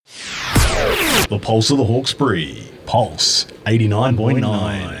The pulse of the Hawkesbury. Pulse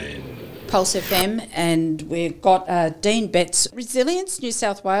 89.9. Pulse FM, and we've got Dean Betts, Resilience New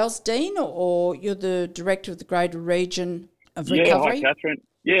South Wales. Dean, or you're the Director of the Greater Region of Recovery? Yeah, hi Kathryn.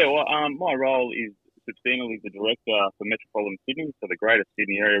 Yeah, well, my role is substantially the Director for Metropolitan Sydney, so the Greater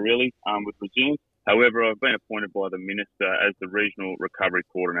Sydney area really, with Resilience. However, I've been appointed by the Minister as the Regional Recovery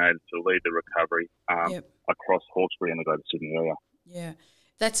Coordinator to lead the recovery across Hawkesbury and the Greater Sydney area. Yeah,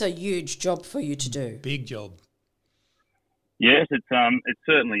 that's a huge job for you to do. Big job. Yes, it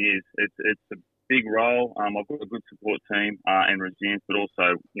certainly is. It's a big role. I've got a good support team and Resilience, but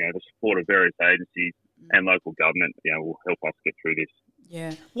also the support of various agencies and local government will help us get through this.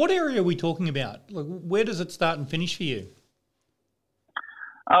 Yeah. What area are we talking about? Like, where does it start and finish for you?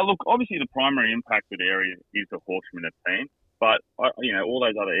 Look, obviously the primary impacted area is the Hawkesbury team, but all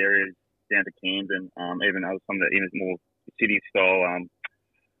those other areas down to Camden, even some of the more city-style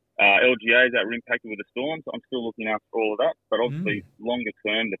LGAs that were impacted with the storms, I'm still looking after all of that. But obviously, longer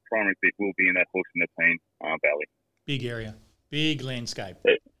term, the primary bit will be in that Hawkesbury Valley. Big area, big landscape.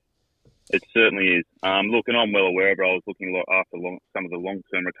 It certainly is. Look, and I'm well aware of it. I was looking after some of the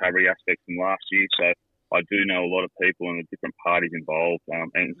long-term recovery aspects from last year, so I do know a lot of people and the different parties involved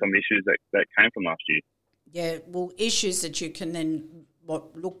and some issues that came from last year. Yeah, well, issues that you can then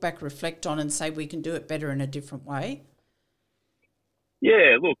look back, reflect on and say we can do it better in a different way.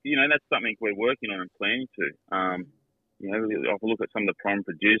 Yeah, look, that's something we're working on and planning to. I've looked at some of the prime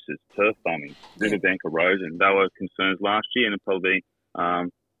producers, turf bombing, riverbank erosion. They were concerns last year and probably,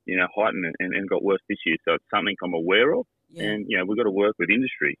 heightened and got worse this year. So it's something I'm aware of. Yeah. And, we've got to work with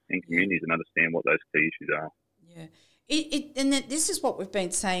industry and communities and understand what those key issues are. Yeah. This is what we've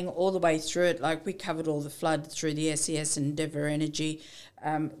been saying all the way through it. Like, we covered all the flood through the SES and Endeavour Energy.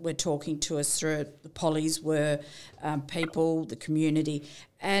 We're talking to us through it. The pollies were people, the community.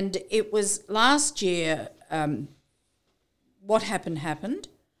 And it was last year, what happened,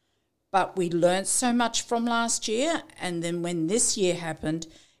 but we learnt so much from last year. And then when this year happened,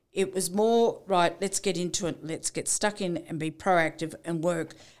 it was more, right, let's get into it, let's get stuck in and be proactive and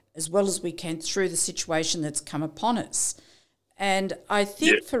work as well as we can through the situation that's come upon us. And I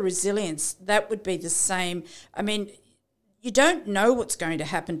think for Resilience, that would be the same. I mean, you don't know what's going to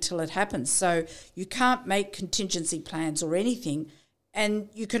happen till it happens, so you can't make contingency plans or anything, and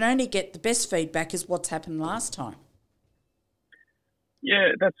you can only get the best feedback is what's happened last time.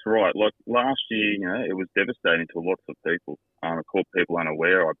 Yeah, that's right. Like last year, it was devastating to lots of people. It caught people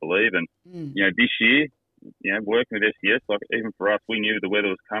unaware, I believe. And, this year, working with SES, like even for us, we knew the weather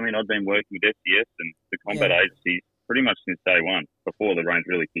was coming. I'd been working with SES and the combat agencies pretty much since day one, before the rains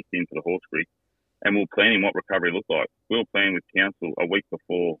really kicked into the Hawkesbury. And we were planning what recovery looked like. We were planning with council a week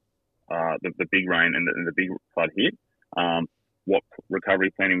before the big rain and the big flood hit, what recovery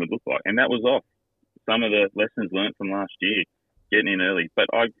planning would look like. And that was off. Some of the lessons learnt from last year, getting in early. But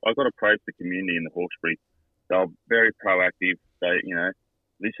I got to praise the community in the Hawkesbury. They were very proactive. They,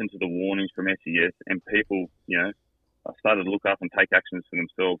 listened to the warnings from SES, and people, started to look up and take actions for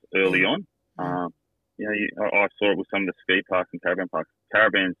themselves early on. I saw it with some of the ski parks and caravan parks.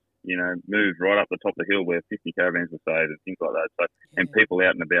 Caravans, moved right up the top of the hill where 50 caravans were saved and things like that. So, and people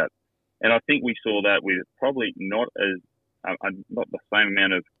out and about. And I think we saw that with probably not the same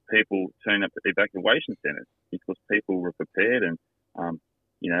amount of people turning up to evacuation centres, because people were prepared and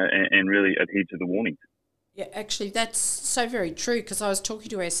really adhered to the warnings. Yeah, actually, that's so very true, because I was talking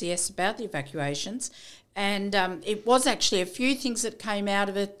to SES about the evacuations, and it was actually a few things that came out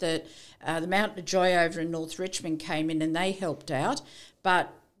of it that the Mountain of Joy over in North Richmond came in and they helped out,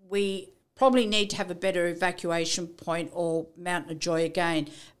 but we probably need to have a better evacuation point or Mountain of Joy again.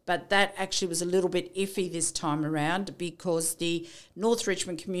 But that actually was a little bit iffy this time around, because the North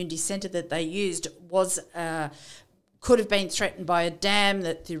Richmond Community Centre that they used was could have been threatened by a dam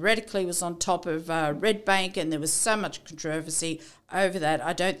that theoretically was on top of Red Bank, and there was so much controversy over that.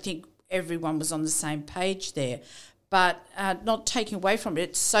 I don't think everyone was on the same page there. But not taking away from it,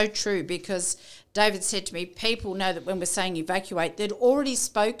 it's so true, because David said to me, people know that when we're saying evacuate, they'd already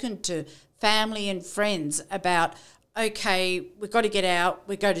spoken to family and friends about, okay, we've got to get out,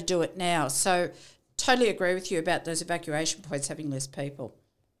 we've got to do it now. So totally agree with you about those evacuation points having less people.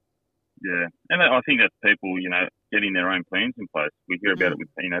 Yeah, and I think that's people, getting their own plans in place. We hear about it with,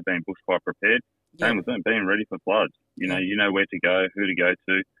 being bushfire prepared. Same with them, being ready for floods. You know where to go, who to go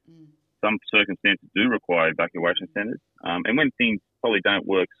to. Some circumstances do require evacuation centres. And when things probably don't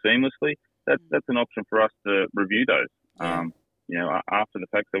work seamlessly, that's an option for us to review those. After the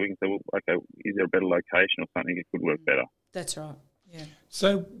fact, so we can say, well, okay, is there a better location or something that could work better? That's right, yeah.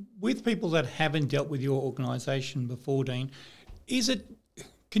 So with people that haven't dealt with your organisation before, Dean, is it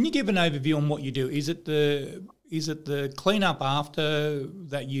Can you give an overview on what you do? Is it the clean up after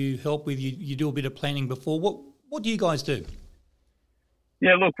that you help with? You do a bit of planning before. What do you guys do?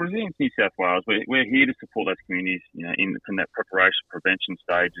 Yeah, look, Resilience New South Wales, we're here to support those communities, from that preparation, prevention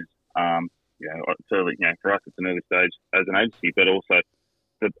stages. It's early, for us, it's an early stage as an agency, but also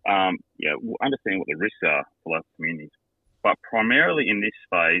understanding what the risks are for local communities. But primarily in this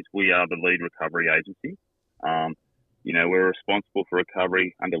phase, we are the lead recovery agency. We're responsible for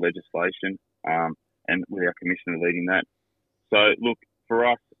recovery under legislation, and with our commissioner leading that. So, look, for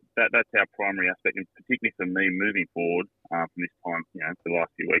us, that's our primary aspect, and particularly for me moving forward from this time, for the last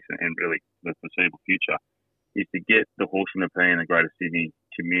few weeks and really the foreseeable future, is to get the Hawkesbury and the Greater Sydney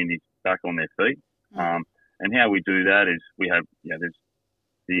communities back on their feet. And how we do that is we have, there's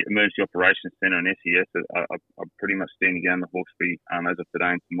the Emergency Operations Centre and SES are pretty much standing down the Hawkesbury as of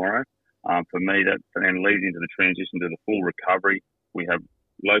today and tomorrow. For me, that then leads into the transition to the full recovery. We have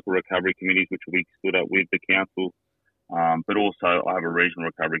local recovery committees, which we stood up with the council, but also I have a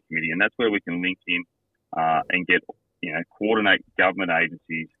regional recovery committee, and that's where we can link in and get, coordinate government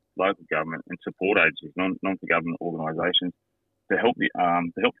agencies, local government, and support agencies, non-for-government organisations to help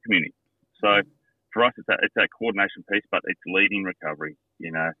the community. So for us, it's that coordination piece, but it's leading recovery.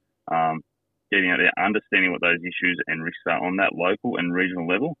 Getting out there, understanding what those issues and risks are on that local and regional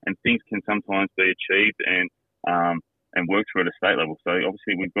level, and things can sometimes be achieved and work through at a state level. So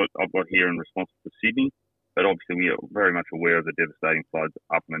obviously I've got here in response to Sydney, but obviously we are very much aware of the devastating floods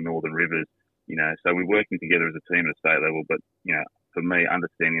up in the northern rivers. So we're working together as a team at a state level. But for me,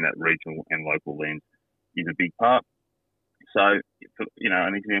 understanding that regional and local lens is a big part. So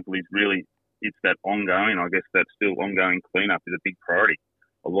an example is really it's that ongoing. I guess that still ongoing cleanup is a big priority.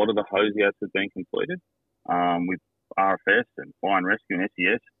 A lot of the hose outs have been completed with RFS and Fire and Rescue and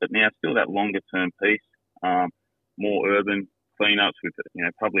SES, but now still that longer term piece, more urban cleanups with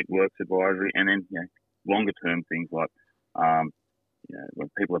public works advisory, and then longer term things like when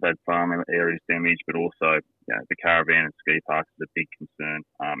people have had farm areas damaged, but also the caravan and ski parks is a big concern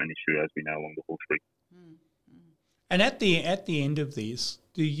and issue as we know along the Hawkesbury. And at the end of this,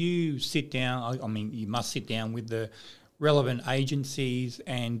 do you sit down? I mean, you must sit down with the relevant agencies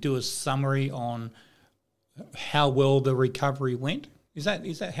and do a summary on how well the recovery went? Is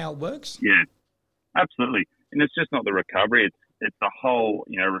that how it works? Yeah, absolutely. And it's just not the recovery; it's the whole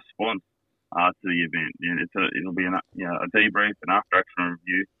response to the event. It'll be a debrief, an after action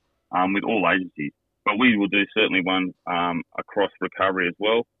review with all agencies. But we will do certainly one across recovery as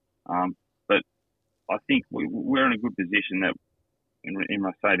well. But I think we're in a good position that. And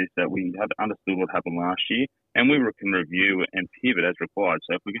I say this, that we have understood what happened last year, and we can review and pivot as required.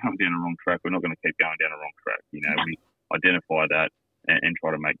 So if we're going down the wrong track, we're not going to keep going down the wrong track. We identify that and try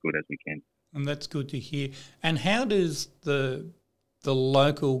to make good as we can. And that's good to hear. And how does the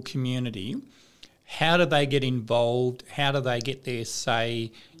local community, how do they get involved? How do they get their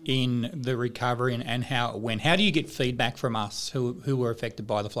say in the recovery and how it went? How do you get feedback from us who were affected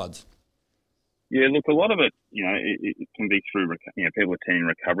by the floods? Yeah, look, a lot of it, it can be through, people attending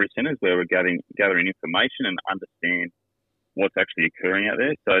recovery centres where we're gathering information and understand what's actually occurring out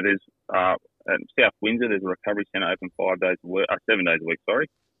there. So there's, at South Windsor, there's a recovery centre open 7 days a week, sorry.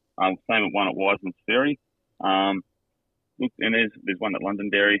 Same at one at Wiseman's Ferry. Look, and there's one at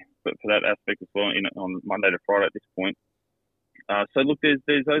Londonderry, but for that aspect as well, on Monday to Friday at this point. So look, there's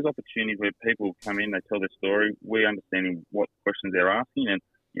those opportunities where people come in, they tell their story, we're understanding what questions they're asking and,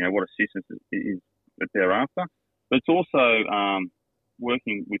 what assistance is that they're after. But it's also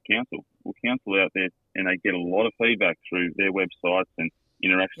working with council. Well, council out there, and they get a lot of feedback through their websites and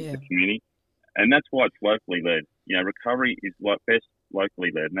interactions with the community. And that's why it's locally led. Recovery is best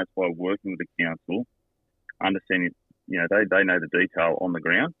locally led, and that's why working with the council, understanding, they know the detail on the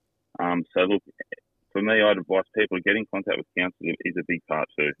ground. So look, for me, I'd advise people to get in contact with council is a big part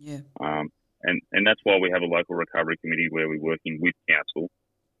too. Yeah. And that's why we have a local recovery committee where we're working with council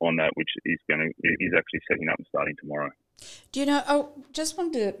on that, which is actually setting up and starting tomorrow. Just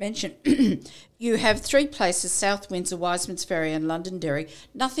wanted to mention, you have 3 places, South Windsor, Wiseman's Ferry and Londonderry,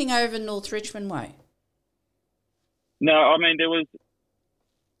 nothing over North Richmond Way? No, I mean, there was,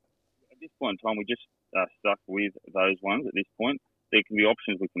 at this point in time, we just stuck with those ones at this point. There can be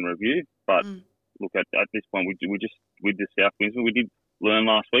options we can review, but look, at this point, we just, with the South Windsor, we did learn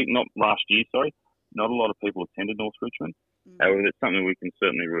not last year, not a lot of people attended North Richmond. However, it's something we can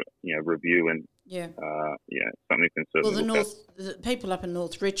certainly review and something we can certainly the people up in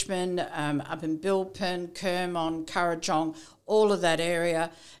North Richmond, up in Bilpin, Kermon, Currajong, all of that area,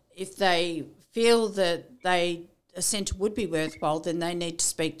 if they feel that a centre would be worthwhile, then they need to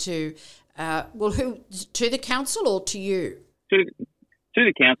speak to who, to the council or to you? To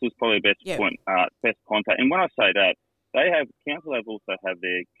the council is probably the best Yep. best contact. And when I say that, council have also have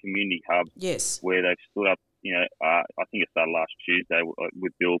their community hub Yes. where they've stood up. I think it started last Tuesday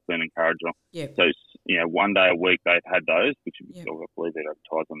with Bilton and Carriger. Yeah. So one day a week they've had those, which Yeah. I believe they're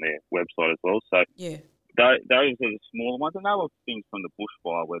advertised on their website as well. So Yeah. those are the smaller ones, and they were things from the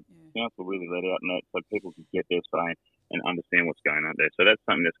bushfire where council really let out and that, so people could get their say and understand what's going on there. So that's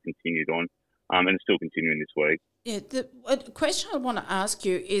something that's continued on, and it's still continuing this week. Yeah, the question I want to ask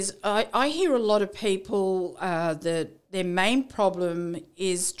you is I hear a lot of people that their main problem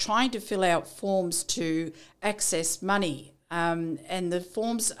is trying to fill out forms to access money, and the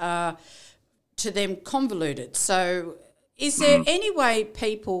forms are to them convoluted. So is there any way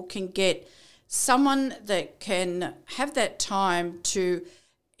people can get someone that can have that time to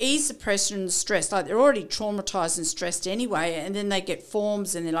ease the pressure and the stress? Like, they're already traumatised and stressed anyway, and then they get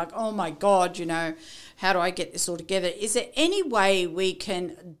forms and they're like, oh my God, how do I get this all together? Is there any way we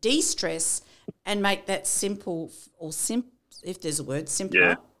can de-stress and make that simple, or if there's a word, simpler?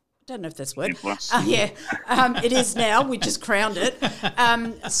 Yeah. I don't know if that's a word. Simpler. It is now. We just crowned it.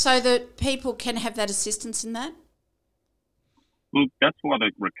 So that people can have that assistance in that? Look, that's why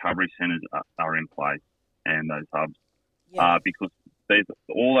the recovery centres are in place and those hubs, because there's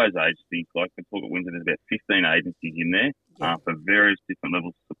all those agencies, like the Talk at Windsor, there's about 15 agencies in there for various different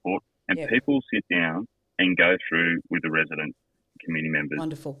levels of support, and people sit down and go through with the resident community members.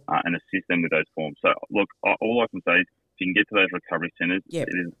 Wonderful. And assist them with those forms. So, look, all I can say is if you can get to those recovery centres, it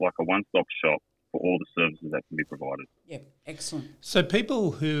is like a one-stop shop for all the services that can be provided. Yep, excellent. So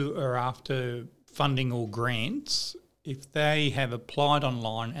people who are after funding or grants, if they have applied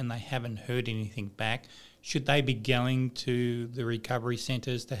online and they haven't heard anything back, should they be going to the recovery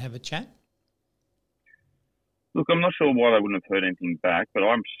centres to have a chat? Look, I'm not sure why they wouldn't have heard anything back, but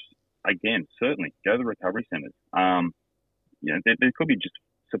certainly go to the recovery centres. There could be just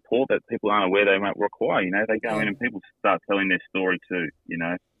support that people aren't aware they might require. They go in and people start telling their story too.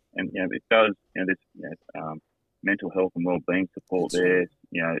 And it does. There's mental health and wellbeing support there.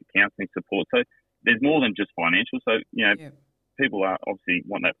 Counselling support. So there's more than just financial. So people are obviously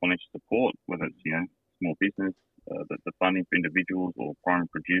want that financial support, whether it's small business, the funding for individuals or primary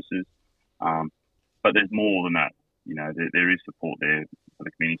producers. But there's more than that. There is support there for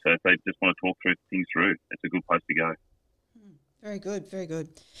the community. So if they just want to talk things through, it's a good place to go. Very good, very good.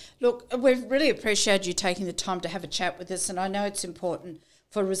 Look, we've really appreciated you taking the time to have a chat with us, and I know it's important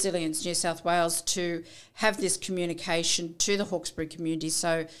for Resilience New South Wales to have this communication to the Hawkesbury community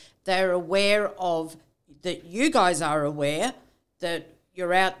so they're aware of, that you guys are aware that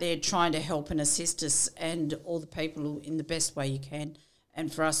you're out there trying to help and assist us and all the people in the best way you can,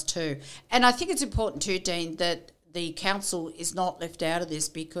 and for us too. And I think it's important too, Dean, that the council is not left out of this,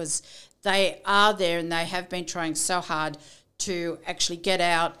 because they are there and they have been trying so hard to actually get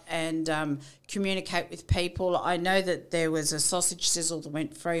out and communicate with people. I know that there was a sausage sizzle that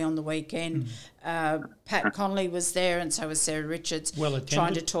went free on the weekend. Pat Connolly was there, and so was Sarah Richards,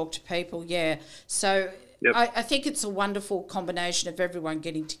 trying to talk to people. Yeah. So I think it's a wonderful combination of everyone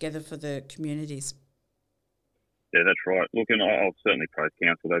getting together for the communities. Yeah, that's right. Look, and I'll certainly praise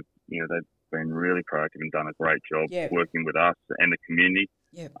council. They've been really proactive and done a great job working with us and the community.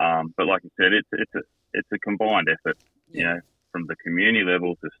 Yep. But like I said, it's a combined effort. From the community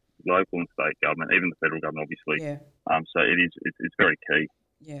level to local and state government, even the federal government, obviously. Yeah. So it's very key.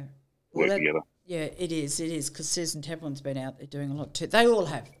 Yeah. Work together. Yeah, it is, because Susan Tevlin's been out there doing a lot too. They all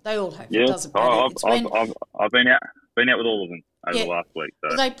have. Yeah. It doesn't matter. I've been out with all of them over the last week.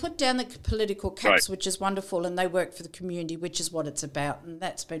 So. They put down the political caps, which is wonderful, and they work for the community, which is what it's about, and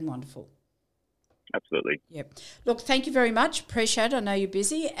that's been wonderful. Absolutely. Yep. Look, thank you very much. Appreciate it. I know you're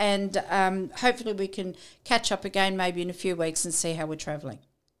busy, and hopefully we can catch up again maybe in a few weeks and see how we're travelling.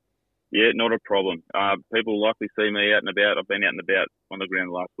 Yeah, not a problem. People will likely see me out and about. I've been out and about on the ground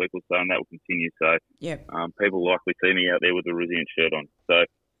the last week or so, and that will continue. So people will likely see me out there with a Resilient shirt on. So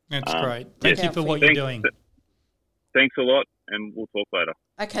that's great. Thank you for what you're doing. Thanks a lot, and we'll talk later.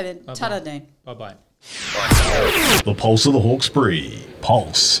 Okay then. Ta-da, Dean. Bye-bye. The Pulse of the Hawkesbury.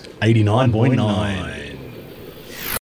 Pulse 89.9.